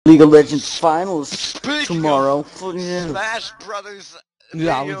League of Legends finals Speaking tomorrow. of Smash Brothers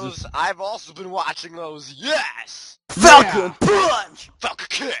Yeah, videos, I've also been watching those. Yes! Falcon Punch! Falcon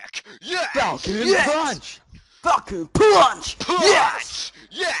Kick! Yes! Falcon Yes! Punch! Falcon Punch! Punch! Yes!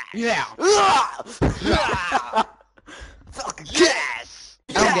 Yeah! Yeah! Ah! Yeah! Falcon Kick! Yes!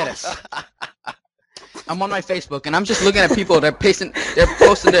 I don't get it. I'm on my Facebook and I'm just looking at people they're posting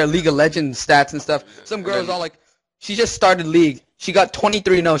their League of Legends stats and stuff. Some girl's all like, she just started League. She got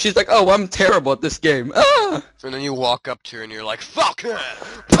 23-0. She's like, oh, I'm terrible at this game. Ah! And then you walk up to her and you're like, Falcon!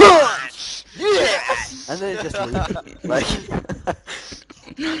 Punch! Yes! And then just leave. Like,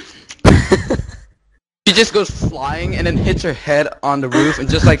 She just goes flying and then hits her head on the roof and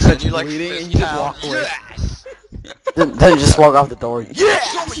just like starts you like bleeding fist and you just pound. walk away. Yes! then just walk off the door. Show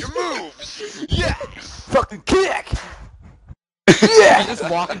Yes! me your moves! Yes! Falcon Kick! You Yeah! just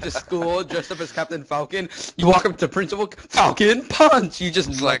walk into school dressed up as Captain Falcon. You walk up to principal, Falcon Punch. You just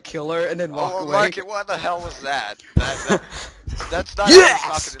It's like like, kill her and then walk Oh, away. Market, what the hell was that? That's not Yes!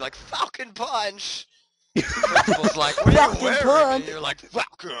 how it's like, Falcon Punch! Principal's like, what are you Falcon wearing? Punch! And you're like,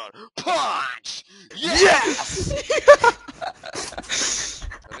 Falcon Punch! Yes! This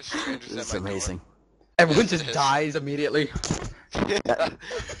It's amazing. Everyone just dies immediately. And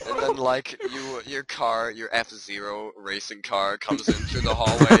then like your F-Zero racing car comes in through the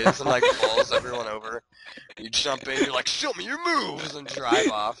hallways and like falls everyone over. You jump in, you're like, show me your moves, and drive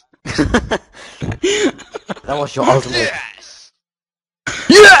off. That was your ultimate. Yes!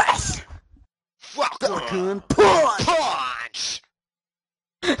 Yes! Falcon Falcon Punch! Punch!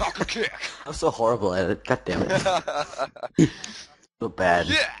 Falcon Kick! I'm so horrible at it. God damn it. So bad.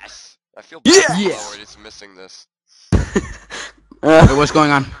 Yes! I feel bad for Yes! Lord, he's missing this. Wait, what's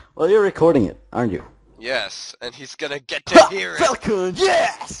going on? Well, you're recording it, aren't you? Yes, and he's gonna get to hear it. Falcon,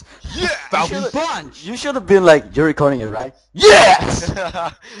 yes! Yes! Falcon should've- Punch! You should have been like, you're recording it, right? Yes!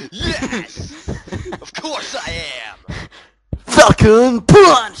 Yes! Of course I am! Falcon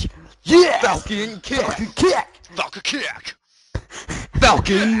Punch! Yes! Falcon Kick! Falcon Kick! Falcon Kick!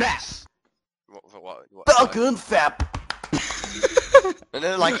 Falcon Mess! What? Falcon Fap! And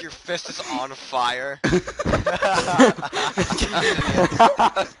then like your fist is on fire.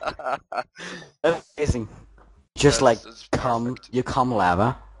 Amazing. Just like That's come, perfect. you come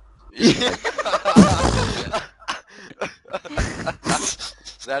lava.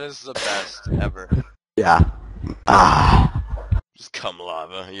 That is the best ever. Yeah. Ah. Just come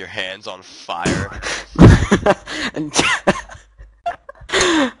lava, your hands on fire. And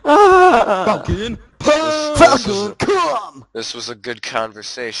ah. Falcon Punch! Falcon, come! This was a good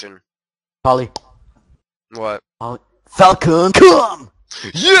conversation. Polly. What? Polly. Falcon, come!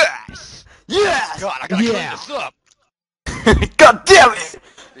 Yes! Yes! God, I gotta Yeah. clean this up! God damn it!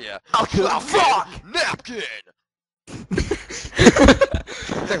 Yeah. Falcon, fuck! Napkin!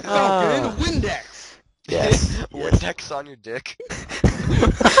 It's like Falcon Windex! Yes. Windex on your dick.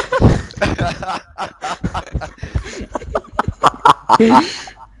 You're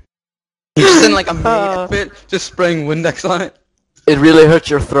just in like a maid fit, just spraying Windex on it. It really hurts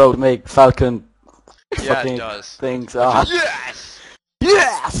your throat, make Falcon Yeah, fucking it does. things. Ah. Yes!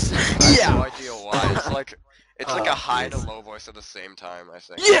 Yes! I have Yeah. no idea why. It's like Oh, a high to jeez. low voice at the same time, I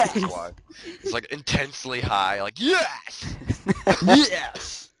think. Yes! That's why. It's like intensely high, like, yes!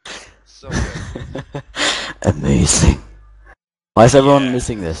 Yes! So good. Amazing. Why is everyone Yeah.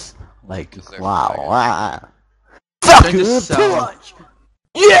 missing this? Like, 'Cause they're wow. faggots. Wow. They're Falcon just so- Punch!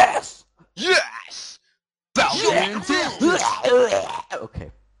 Yes! Yes! Falcon Punch!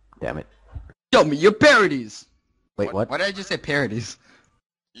 Okay. Damn it. Show me your parodies! Wait, what? Why did I just say parodies?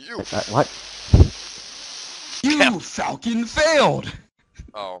 You What? You Falcon failed!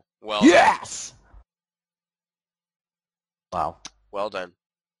 Oh, well Yes! Wow. well done.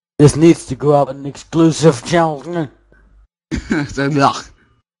 This needs to go up an exclusive channel. So, ugh.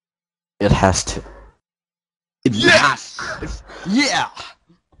 It has to. Yes! Yeah!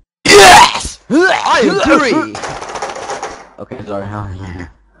 Yes! I agree! Okay, sorry.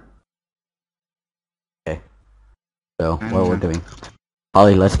 Okay. So, what we're doing.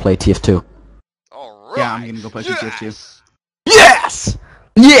 Holly, let's play TF2. Alright. Yeah, I'm gonna go play TF2. Yes! Yes!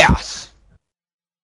 Yes!